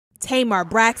Tamar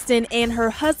Braxton and her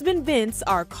husband Vince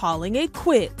are calling it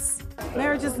quits.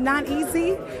 Marriage is not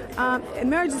easy. And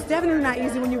marriage is definitely not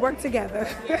easy when you work together.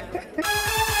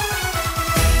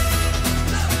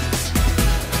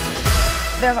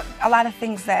 There's a lot of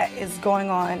things that is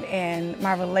going on in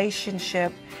my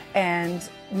relationship and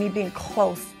me being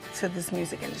close to this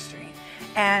music industry.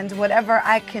 And whatever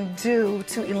I can do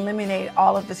to eliminate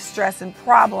all of the stress and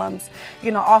problems,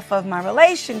 off of my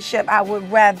relationship, I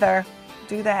would rather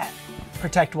do that.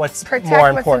 Protect what's more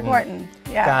important.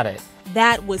 Yeah. Got it.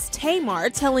 That was Tamar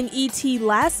telling ET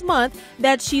last month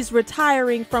that she's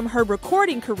retiring from her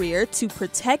recording career to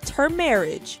protect her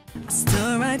marriage.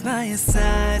 Still right by your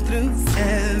side through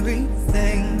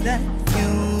everything that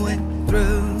you went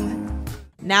through.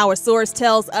 Now a source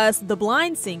tells us the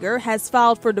blind singer has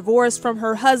filed for divorce from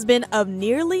her husband of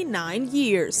nearly 9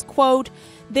 years. Quote,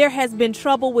 "There has been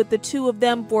trouble with the two of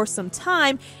them for some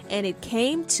time, and it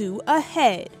came to a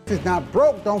head." If it's not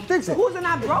broke, don't fix it. Who's it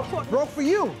not broke for? Broke for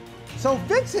you. So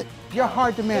fix it. You're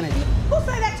hard to manage. Who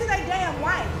say that to their damn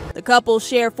wife? The couple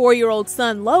share 4-year-old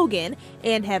son Logan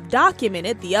and have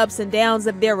documented the ups and downs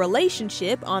of their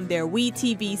relationship on their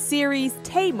WeTV series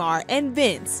Tamar and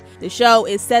Vince. The show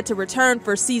is set to return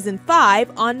for season 5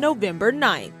 on November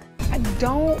 9th. I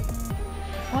don't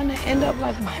want to end up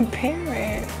like my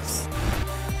parents.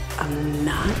 I'm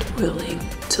not willing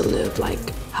to live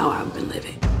like how I've been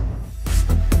living.